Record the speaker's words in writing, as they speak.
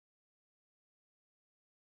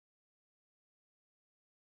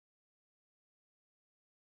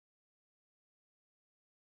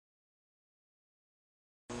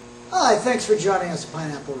Hi, thanks for joining us at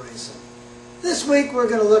Pineapple Racing. This week we're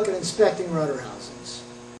going to look at inspecting rotor housings.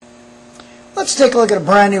 Let's take a look at a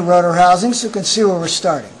brand new rotor housing so you can see where we're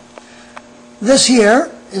starting. This here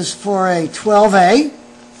is for a 12A.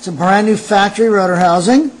 It's a brand new factory rotor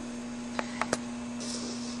housing.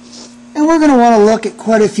 And we're going to want to look at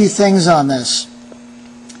quite a few things on this.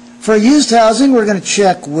 For a used housing, we're going to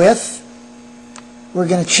check width. We're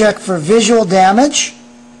going to check for visual damage,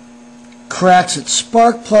 cracks at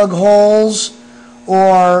spark plug holes,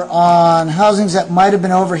 or on housings that might have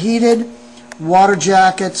been overheated, water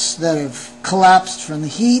jackets that have collapsed from the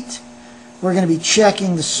heat. We're going to be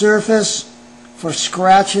checking the surface for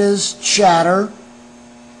scratches, chatter,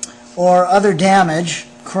 or other damage,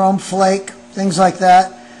 chrome flake, things like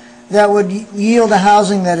that, that would yield a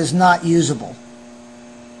housing that is not usable.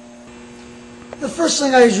 The first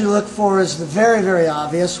thing I usually look for is the very, very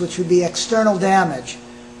obvious, which would be external damage.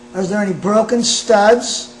 Is there any broken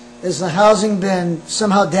studs? Has the housing been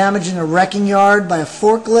somehow damaged in a wrecking yard by a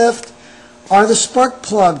forklift? Are the spark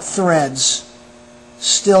plug threads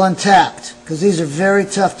still intact? Because these are very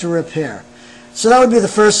tough to repair. So that would be the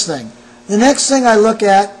first thing. The next thing I look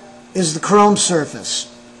at is the chrome surface.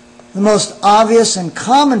 The most obvious and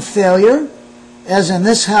common failure, as in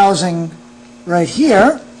this housing right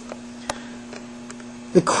here,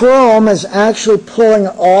 the chrome is actually pulling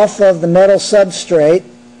off of the metal substrate,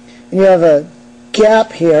 and you have a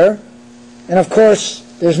gap here, and of course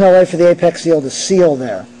there's no way for the apex seal to seal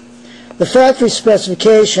there. The factory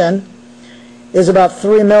specification is about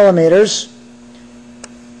 3 millimeters,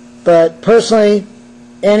 but personally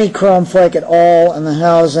any chrome flake at all in the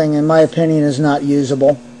housing, in my opinion, is not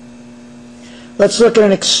usable. Let's look at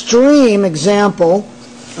an extreme example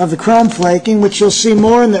of the chrome flaking, which you'll see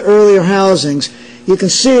more in the earlier housings. You can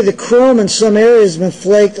see the chrome in some areas has been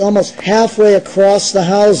flaked almost halfway across the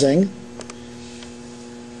housing.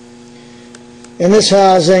 And this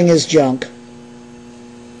housing is junk.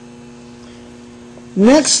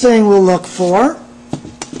 Next thing we'll look for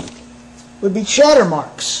would be chatter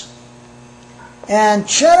marks. And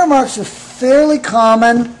chatter marks are fairly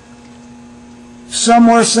common, some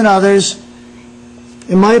worse than others.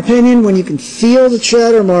 In my opinion, when you can feel the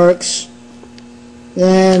chatter marks,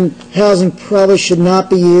 then housing probably should not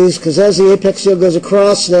be used, because as the apex seal goes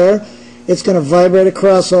across there, it's going to vibrate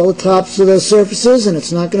across all the tops of those surfaces, and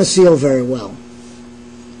it's not going to seal very well.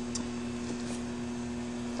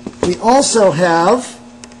 We also have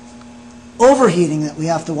overheating that we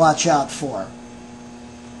have to watch out for.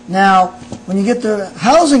 Now, when you get the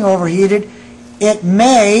housing overheated, it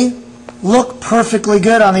may look perfectly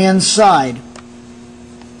good on the inside.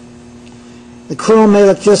 The chrome may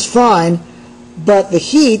look just fine, but the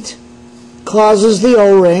heat causes the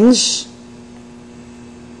O-rings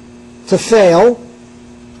to fail,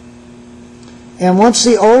 and once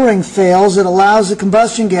the O-ring fails, it allows the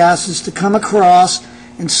combustion gases to come across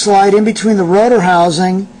and slide in between the rotor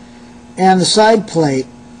housing and the side plate,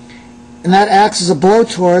 and that acts as a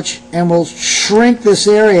blowtorch and will shrink this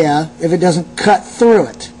area if it doesn't cut through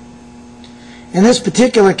it. In this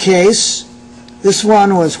particular case, this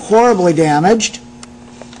one was horribly damaged.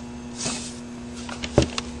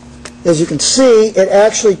 As you can see, it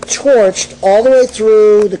actually torched all the way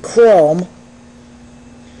through the chrome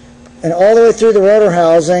and all the way through the rotor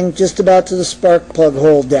housing, just about to the spark plug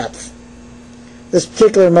hole depth. This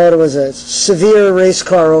particular motor was a severe race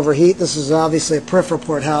car overheat. This is obviously a peripheral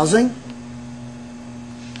port housing.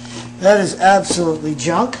 That is absolutely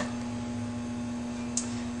junk.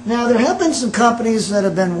 Now, there have been some companies that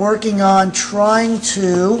have been working on trying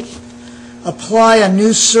to apply a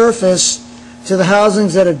new surface to the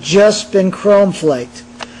housings that have just been chrome flaked.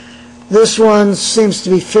 This one seems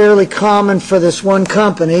to be fairly common for this one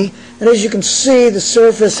company, and as you can see, the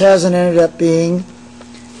surface hasn't ended up being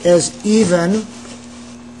as even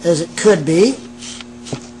as it could be.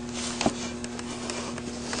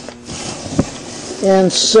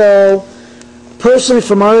 And so, personally,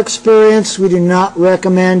 from our experience, we do not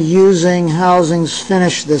recommend using housings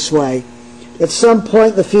finished this way. At some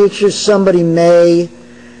point in the future, somebody may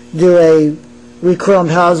do a re-chromed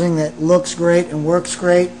housing that looks great and works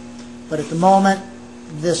great, but at the moment,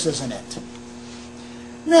 this isn't it.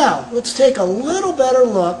 Now, let's take a little better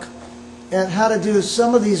look at how to do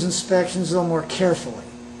some of these inspections a little more carefully.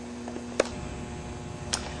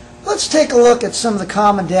 Let's take a look at some of the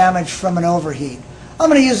common damage from an overheat. I'm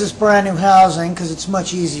going to use this brand new housing because it's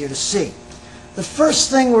much easier to see. The first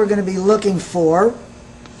thing we're going to be looking for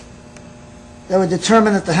that would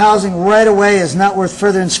determine that the housing right away is not worth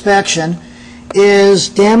further inspection is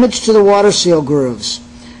damage to the water seal grooves.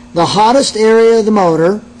 The hottest area of the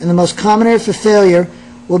motor and the most common area for failure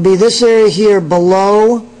will be this area here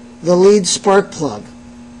below the lead spark plug.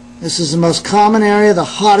 This is the most common area, the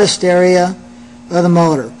hottest area of the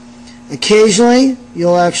motor. Occasionally,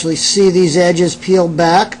 you'll actually see these edges peeled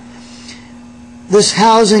back. This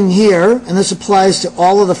housing here, and this applies to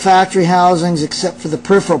all of the factory housings except for the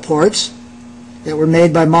peripheral ports that were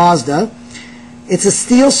made by Mazda. It's a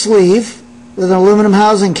steel sleeve with an aluminum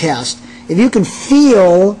housing cast. If you can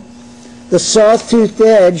feel the saw-toothed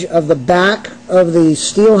edge of the back of the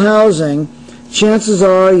steel housing, chances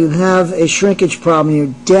are you have a shrinkage problem.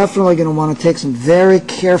 You're definitely going to want to take some very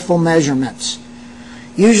careful measurements.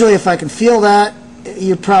 Usually if I can feel that,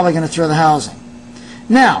 you're probably going to throw the housing.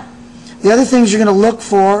 Now, the other things you're going to look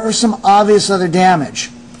for are some obvious other damage.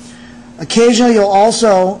 Occasionally you'll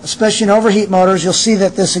also, especially in overheat motors, you'll see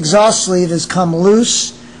that this exhaust sleeve has come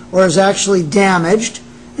loose or is actually damaged.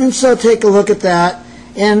 And so take a look at that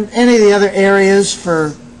and any of the other areas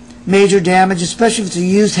for major damage, especially if it's a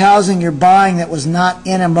used housing you're buying that was not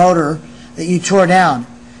in a motor that you tore down.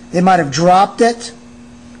 They might have dropped it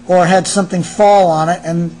or had something fall on it,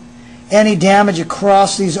 and any damage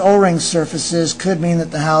across these O-ring surfaces could mean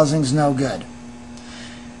that the housing's no good.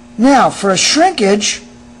 Now, for a shrinkage,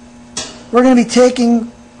 we're going to be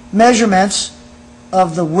taking measurements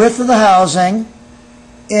of the width of the housing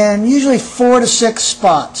in usually 4 to 6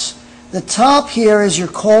 spots. The top here is your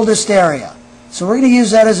coldest area. So we're going to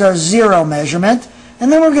use that as our 0 measurement.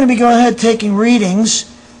 And then we're going to be going ahead taking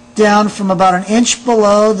readings down from about an inch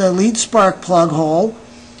below the lead spark plug hole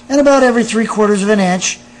and about every 3/4 of an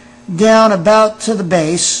inch down about to the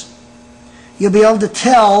base. You'll be able to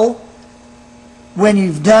tell when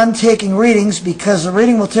you've done taking readings because the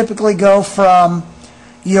reading will typically go from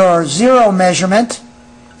your 0 measurement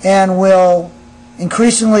and will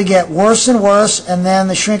increasingly get worse and worse, and then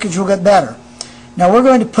the shrinkage will get better. Now we're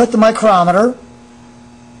going to put the micrometer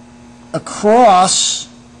across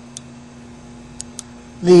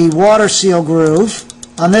the water seal groove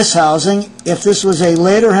on this housing. If this was a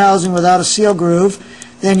later housing without a seal groove,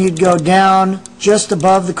 then you'd go down just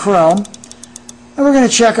above the chrome. And we're going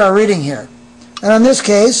to check our reading here. And in this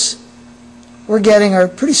case, we're getting a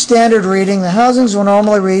pretty standard reading. The housings will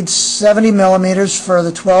normally read 70 millimeters for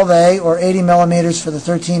the 12A or 80 millimeters for the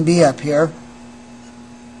 13B up here.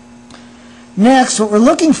 Next, what we're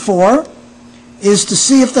looking for is to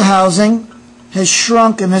see if the housing has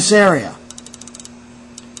shrunk in this area.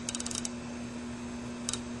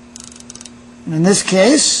 And in this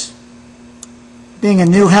case, being a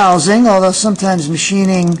new housing, although sometimes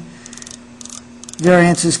machining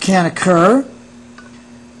variances can occur,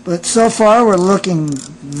 but so far we're looking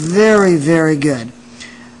very, very good.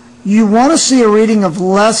 You want to see a reading of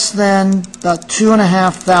less than about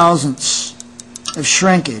 2.5 thousandths of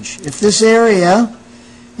shrinkage. If this area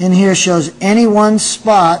in here shows any one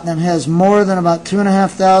spot that has more than about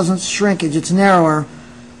 2.5 thousandths shrinkage, it's narrower,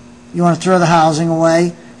 you want to throw the housing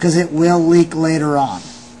away because it will leak later on.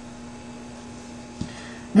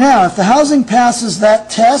 Now, if the housing passes that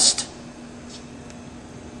test,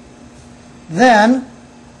 then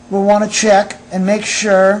we'll want to check and make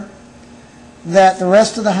sure that the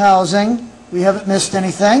rest of the housing, we haven't missed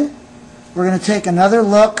anything. We're going to take another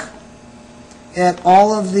look at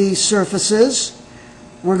all of the surfaces.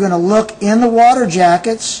 We're going to look in the water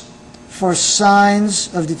jackets for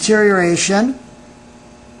signs of deterioration.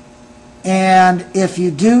 And if you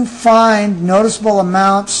do find noticeable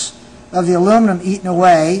amounts of the aluminum eaten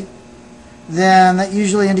away, then that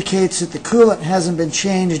usually indicates that the coolant hasn't been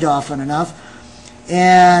changed often enough.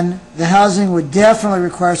 And the housing would definitely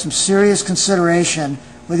require some serious consideration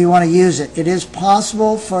whether you want to use it. It is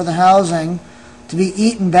possible for the housing to be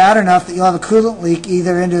eaten bad enough that you'll have a coolant leak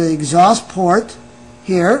either into the exhaust port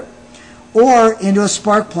here or into a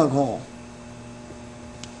spark plug hole.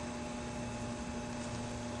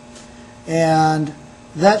 And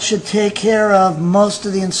that should take care of most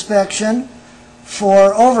of the inspection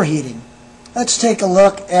for overheating. Let's take a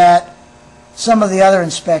look at some of the other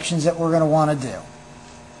inspections that we're going to want to do.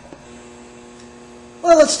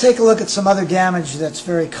 Well, let's take a look at some other damage that's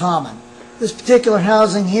very common. This particular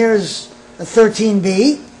housing here is a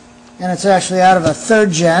 13B, and it's actually out of a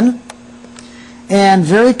 3rd gen. And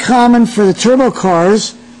very common for the turbo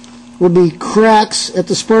cars would be cracks at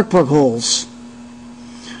the spark plug holes.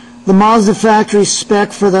 The Mazda factory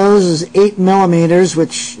spec for those is 8 millimeters,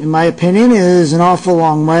 which in my opinion is an awful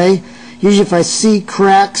long way. Usually if I see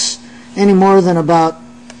cracks any more than about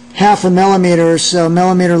half a millimeter or so,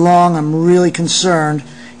 millimeter long, I'm really concerned.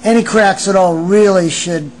 Any cracks at all really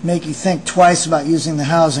should make you think twice about using the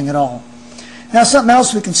housing at all. Now, something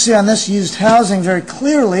else we can see on this used housing very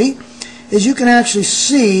clearly is you can actually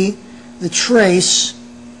see the trace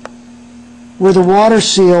where the water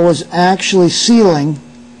seal was actually sealing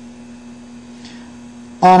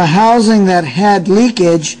on a housing that had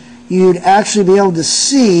leakage, you'd actually be able to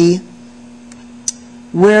see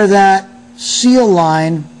where that seal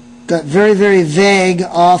line got very, very vague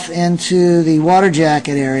off into the water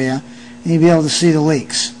jacket area, and you'd be able to see the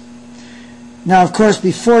leaks. Now, of course,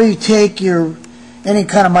 before you take any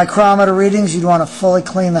kind of micrometer readings, you'd want to fully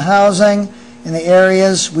clean the housing in the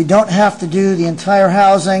areas. We don't have to do the entire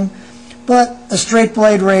housing, but a straight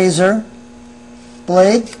blade razor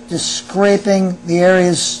blade, just scraping the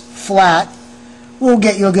areas flat, will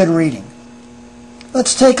get you a good reading.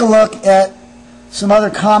 Let's take a look at some other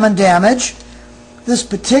common damage. This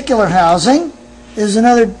particular housing is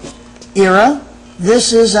another era.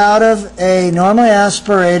 This is out of a normally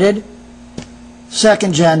aspirated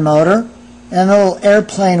second-gen motor, and the little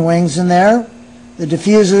airplane wings in there. The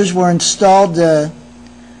diffusers were installed to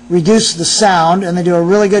reduce the sound, and they do a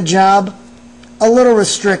really good job. A little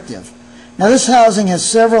restrictive. Now, this housing has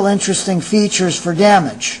several interesting features for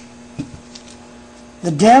damage. The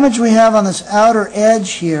damage we have on this outer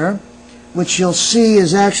edge here, which you'll see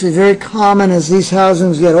is actually very common as these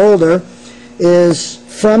housings get older, is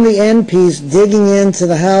from the end piece digging into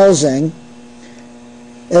the housing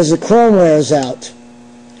as the chrome wears out.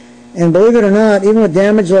 And believe it or not, even with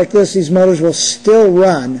damage like this, these motors will still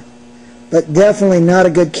run, but definitely not a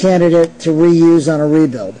good candidate to reuse on a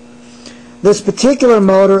rebuild. This particular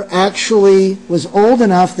motor actually was old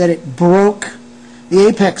enough that it broke the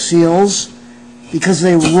apex seals because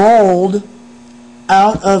they rolled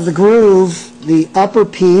out of the groove. The upper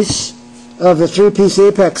piece of the three-piece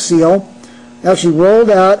apex seal actually rolled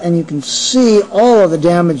out, and you can see all of the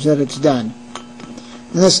damage that it's done.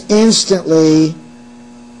 And this instantly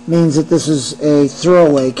means that this is a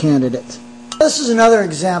throwaway candidate. This is another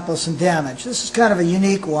example of some damage. This is kind of a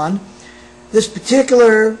unique one. This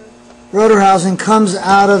particular rotor housing comes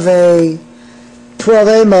out of a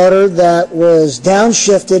 12A motor that was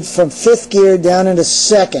downshifted from 5th gear down into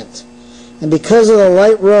 2nd. And because of the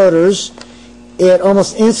light rotors, it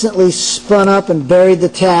almost instantly spun up and buried the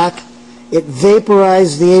tack. It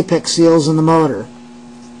vaporized the apex seals in the motor.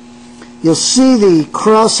 You'll see the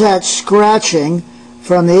crosshatch scratching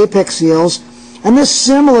from the apex seals, and this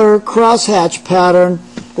similar crosshatch pattern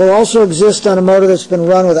will also exist on a motor that's been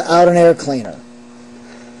run without an air cleaner.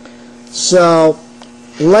 So,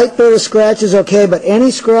 light bit of scratch is okay, but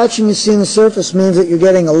any scratching you see on the surface means that you're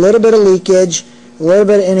getting a little bit of leakage, a little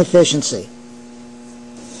bit of inefficiency.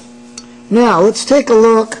 Now, let's take a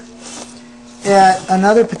look at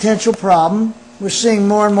another potential problem. We're seeing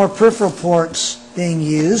more and more peripheral ports being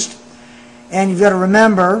used. And you've got to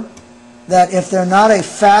remember that if they're not a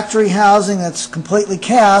factory housing that's completely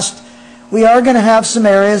cast, we are going to have some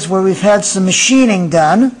areas where we've had some machining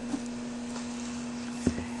done.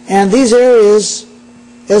 And these areas,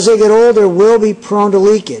 as they get older, will be prone to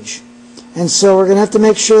leakage. And so we're going to have to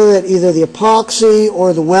make sure that either the epoxy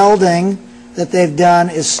or the welding that they've done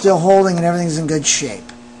is still holding and everything's in good shape.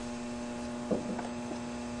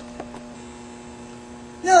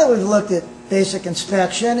 Now that we've looked at basic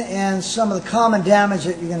inspection and some of the common damage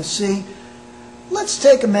that you're going to see, let's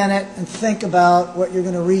take a minute and think about what you're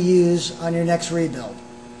going to reuse on your next rebuild.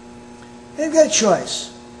 You've got a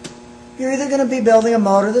choice. You're either going to be building a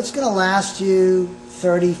motor that's going to last you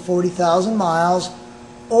 30, 40,000 miles,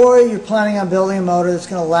 or you're planning on building a motor that's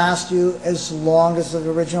going to last you as long as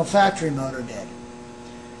the original factory motor did.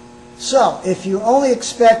 So, if you're only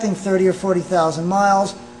expecting 30 or 40,000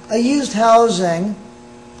 miles, a used housing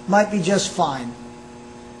might be just fine.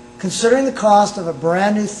 Considering the cost of a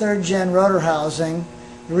brand new 3rd gen rotor housing,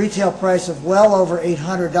 the retail price of well over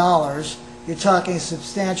 $800, you're talking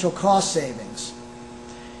substantial cost savings.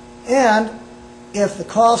 And if the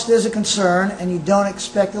cost is a concern and you don't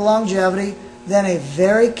expect the longevity, then a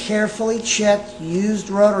very carefully checked used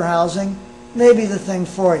rotor housing may be the thing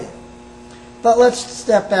for you. But let's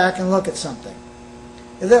step back and look at something.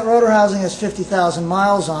 If that rotor housing has 50,000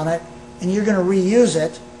 miles on it and you're going to reuse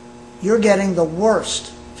it, you're getting the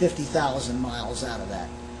worst 50,000 miles out of that.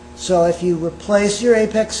 So if you replace your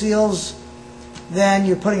apex seals, then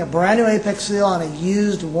you're putting a brand new apex seal on a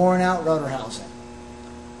used, worn out rotor housing.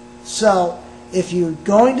 So if you're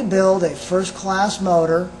going to build a first-class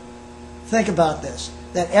motor, think about this.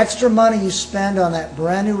 That extra money you spend on that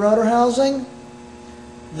brand new rotor housing,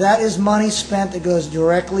 that is money spent that goes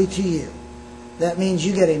directly to you. That means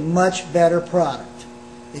you get a much better product.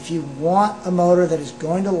 If you want a motor that is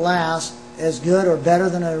going to last as good or better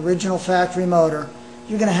than an original factory motor,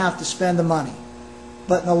 you're going to have to spend the money.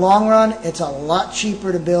 But in the long run, it's a lot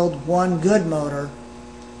cheaper to build one good motor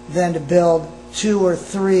than to build 2 or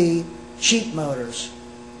 3 cheap motors.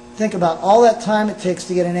 Think about all that time it takes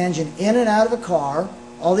to get an engine in and out of a car,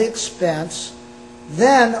 all the expense,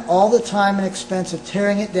 then all the time and expense of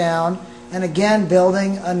tearing it down and again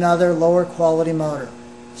building another lower quality motor.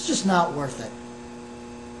 It's just not worth it.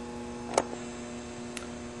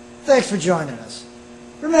 Thanks for joining us.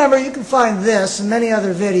 Remember, you can find this and many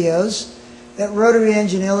other videos at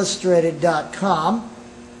RotaryEngineIllustrated.com,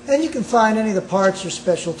 and you can find any of the parts or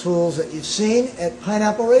special tools that you've seen at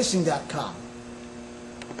PineappleRacing.com.